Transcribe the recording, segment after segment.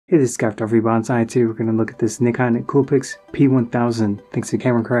Hey, this is Photography Bonsai. Today we're going to look at this Nikon Coolpix P1000. Thanks to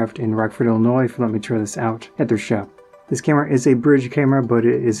Cameracraft in Rockford, Illinois for letting me try this out at their shop. This camera is a bridge camera, but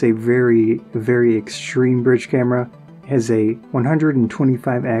it is a very extreme bridge camera. It has a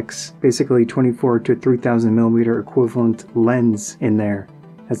 125x, basically 24 to 3000 millimeter equivalent lens in there.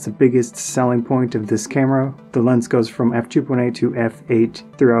 That's the biggest selling point of this camera. The lens goes from f2.8 to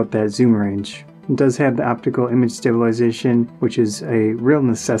f8 throughout that zoom range. It does have the optical image stabilization, which is a real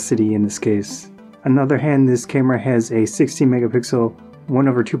necessity in this case. On the other hand, this camera has a 16 megapixel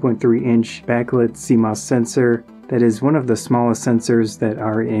 1/2.3 inch backlit CMOS sensor that is one of the smallest sensors that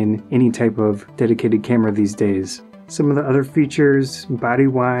are in any type of dedicated camera these days. Some of the other features,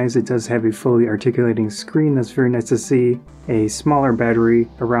 body-wise, it does have a fully articulating screen that's very nice to see. A smaller battery,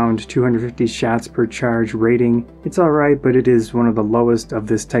 around 250 shots per charge rating. It's alright, but it is one of the lowest of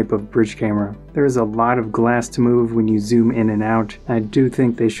this type of bridge camera. There is a lot of glass to move when you zoom in and out. I do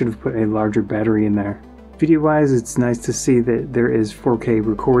think they should have put a larger battery in there. Video-wise, it's nice to see that there is 4K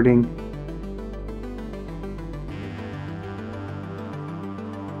recording.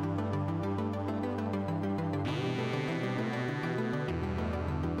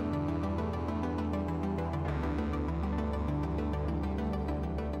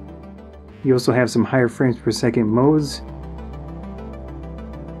 You also have some higher frames per second modes.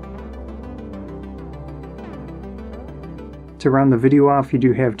 To round the video off, you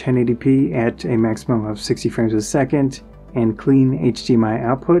do have 1080p at a maximum of 60 frames a second and clean HDMI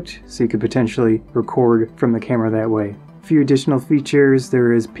output, so you could potentially record from the camera that way. A few additional features: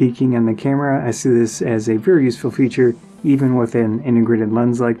 there is peaking on the camera. I see this as a very useful feature even with an integrated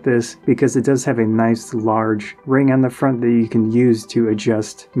lens like this, because it does have a nice large ring on the front that you can use to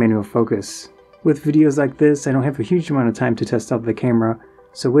adjust manual focus. With videos like this, I don't have a huge amount of time to test out the camera,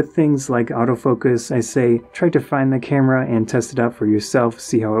 so with things like autofocus, I say try to find the camera and test it out for yourself,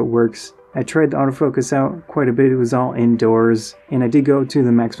 see how it works. I tried the autofocus out quite a bit. It was all indoors, and I did go to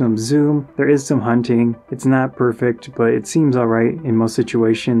the maximum zoom. There is some hunting. It's not perfect, but it seems alright in most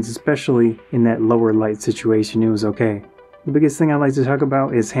situations, especially in that lower light situation. It was okay. The biggest thing I'd like to talk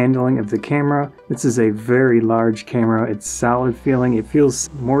about is handling of the camera. This is a very large camera. It's solid feeling. It feels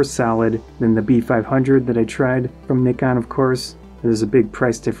more solid than the B500 that I tried from Nikon, of course. There's a big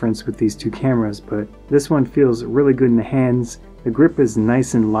price difference with these two cameras, but this one feels really good in the hands. The grip is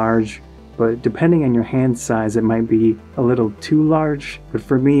nice and large, but depending on your hand size, it might be a little too large. But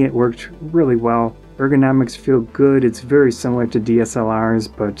for me, it worked really well. Ergonomics feel good. It's very similar to DSLRs,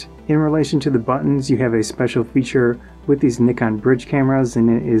 but in relation to the buttons, you have a special feature with these Nikon bridge cameras, and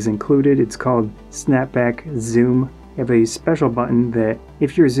it is included. It's called Snapback Zoom. You have a special button that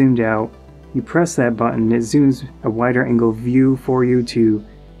if you're zoomed out, you press that button, it zooms a wider angle view for you to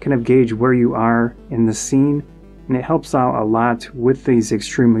kind of gauge where you are in the scene, and it helps out a lot with these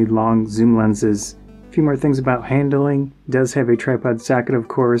extremely long zoom lenses. A few more things about handling. It does have a tripod socket, of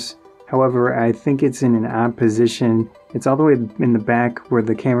course. However, I think it's in an odd position. It's all the way in the back where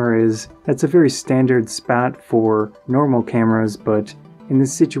the camera is. That's a very standard spot for normal cameras, but in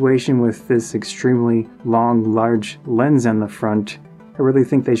this situation with this extremely long, large lens on the front, I really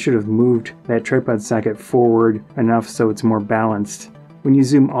think they should have moved that tripod socket forward enough so it's more balanced. When you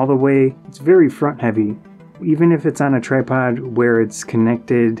zoom all the way, it's very front heavy. Even if it's on a tripod where it's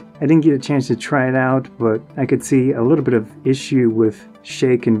connected, I didn't get a chance to try it out, but I could see a little bit of issue with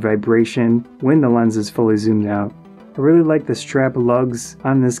shake and vibration when the lens is fully zoomed out. I really like the strap lugs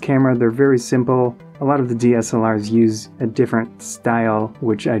on this camera. They're very simple. A lot of the DSLRs use a different style,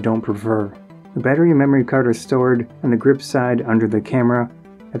 which I don't prefer. The battery and memory card are stored on the grip side under the camera.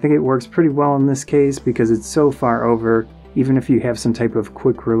 I think it works pretty well in this case because it's so far over. Even if you have some type of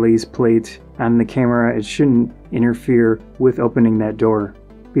quick release plate on the camera, it shouldn't interfere with opening that door.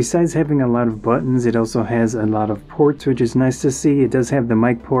 Besides having a lot of buttons, it also has a lot of ports, which is nice to see. It does have the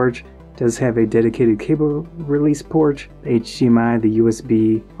mic port, does have a dedicated cable release port, the HDMI, the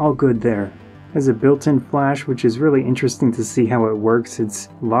USB, all good there. It has a built-in flash, which is really interesting to see how it works. It's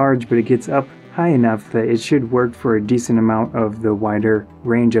large, but it gets up high enough that it should work for a decent amount of the wider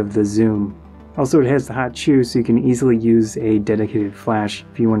range of the zoom. Also, it has the hot shoe, so you can easily use a dedicated flash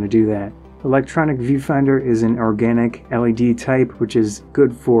if you want to do that. Electronic viewfinder is an organic LED type, which is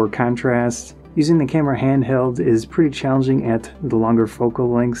good for contrast. Using the camera handheld is pretty challenging at the longer focal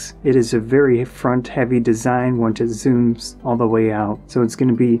lengths. It is a very front-heavy design once it zooms all the way out, so it's going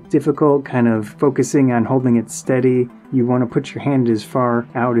to be difficult kind of focusing on holding it steady. You want to put your hand as far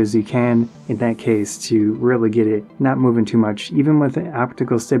out as you can in that case to really get it not moving too much. Even with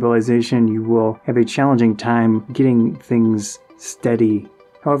optical stabilization, you will have a challenging time getting things steady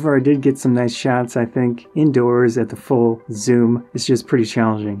However, I did get some nice shots. I think indoors at the full zoom is just pretty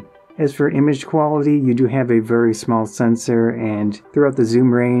challenging. As for image quality, you do have a very small sensor, and throughout the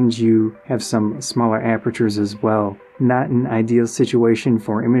zoom range you have some smaller apertures as well. Not an ideal situation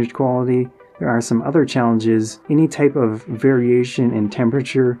for image quality. There are some other challenges. Any type of variation in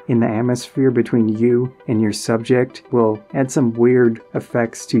temperature in the atmosphere between you and your subject will add some weird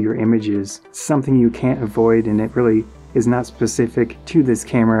effects to your images. It's something you can't avoid, and it really is not specific to this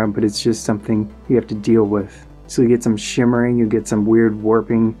camera, but it's just something you have to deal with. So you get some shimmering, you get some weird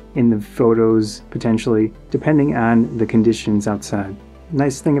warping in the photos, potentially, depending on the conditions outside.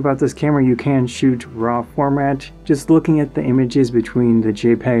 Nice thing about this camera, you can shoot RAW format. Just looking at the images between the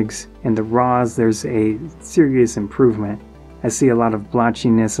JPEGs and the RAWs, there's a serious improvement. I see a lot of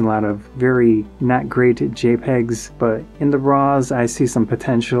blotchiness, a lot of very not great JPEGs, but in the RAWs I see some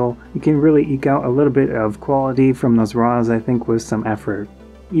potential. You can really eke out a little bit of quality from those RAWs, I think, with some effort.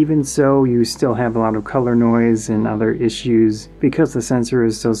 Even so, you still have a lot of color noise and other issues because the sensor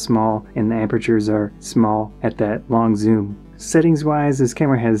is so small and the apertures are small at that long zoom. Settings wise, this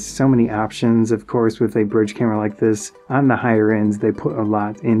camera has so many options. Of course, with a bridge camera like this, on the higher ends they put a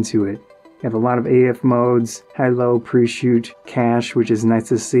lot into it. You have a lot of AF modes, high-low, pre-shoot, cache, which is nice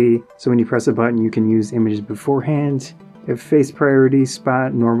to see. So when you press a button you can use images beforehand. You have face priority,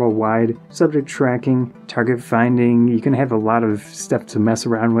 spot, normal, wide, subject tracking, target finding. You can have a lot of stuff to mess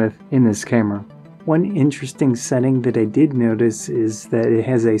around with in this camera. One interesting setting that I did notice is that it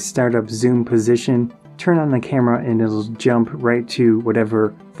has a startup zoom position. Turn on the camera and it'll jump right to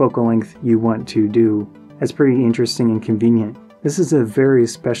whatever focal length you want to do. That's pretty interesting and convenient. This is a very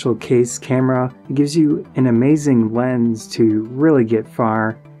special case camera. It gives you an amazing lens to really get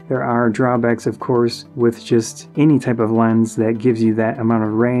far. There are drawbacks, of course, with just any type of lens that gives you that amount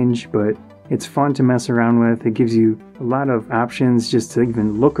of range, but it's fun to mess around with. It gives you a lot of options just to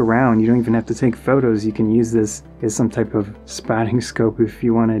even look around. You don't even have to take photos. You can use this as some type of spotting scope if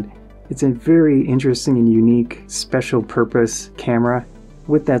you wanted. It's a very interesting and unique special purpose camera.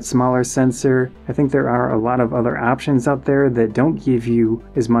 With that smaller sensor, I think there are a lot of other options out there that don't give you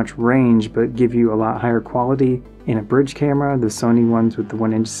as much range but give you a lot higher quality. In a bridge camera, the Sony ones with the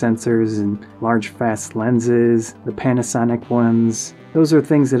 1-inch sensors and large fast lenses, the Panasonic ones, those are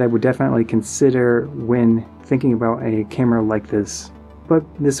things that I would definitely consider when thinking about a camera like this. But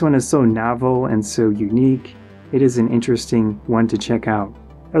this one is so novel and so unique, it is an interesting one to check out.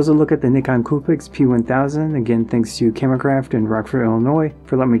 That was a look at the Nikon Coolpix P1000. Again, thanks to Cameracraft in Rockford, Illinois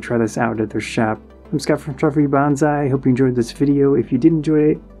for letting me try this out at their shop. I'm Scott from Photography Bonsai. Hope you enjoyed this video. If you did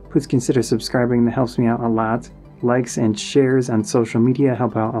enjoy it, please consider subscribing. That helps me out a lot. Likes and shares on social media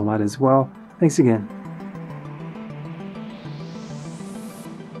help out a lot as well. Thanks again.